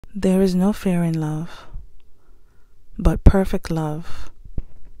There is no fear in love, but perfect love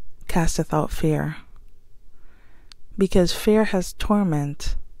casteth out fear. Because fear has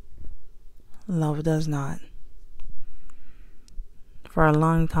torment, love does not. For a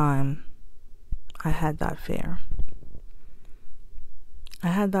long time, I had that fear. I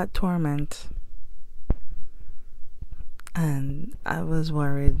had that torment, and I was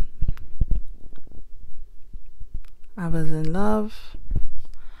worried. I was in love,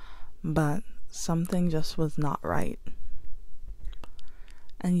 but something just was not right.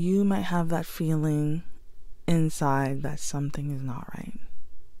 And you might have that feeling inside that something is not right.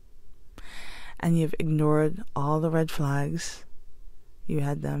 And you've ignored all the red flags. You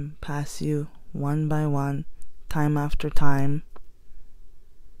had them pass you one by one, time after time.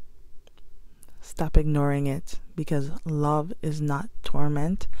 Stop ignoring it, because love is not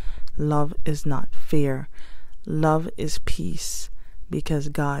torment. Love is not fear. Love is peace, because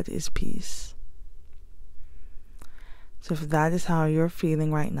God is peace. So if that is how you're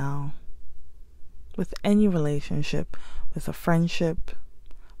feeling right now, with any relationship, with a friendship,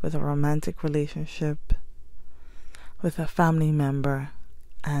 with a romantic relationship, with a family member,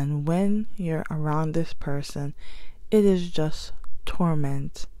 and when you're around this person, it is just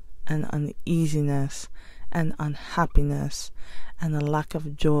torment and uneasiness and unhappiness and a lack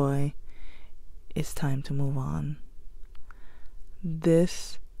of joy, it's time to move on.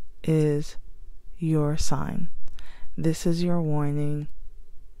 This is your sign. This is your warning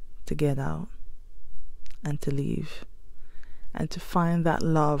to get out and to leave and to find that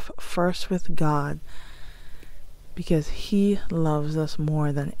love first with God, because He loves us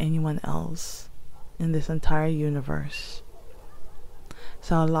more than anyone else in this entire universe.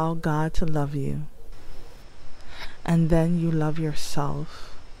 So allow God to love you, and then you love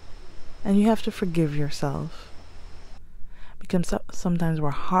yourself, and you have to forgive yourself, because sometimes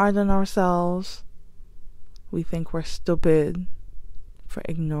we're hard on ourselves. We think we're stupid for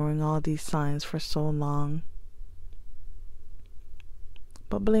ignoring all these signs for so long.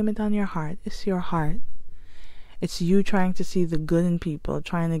 But blame it on your heart. It's your heart. It's you trying to see the good in people,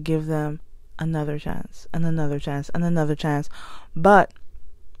 trying to give them another chance and another chance and another chance. But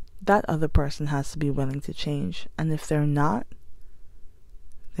that other person has to be willing to change. And if they're not,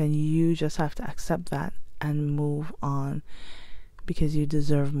 then you just have to accept that and move on, because you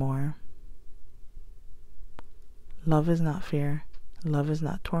deserve more. Love is not fear. Love is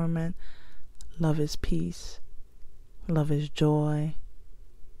not torment. Love is peace. Love is joy.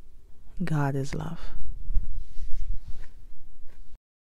 God is love.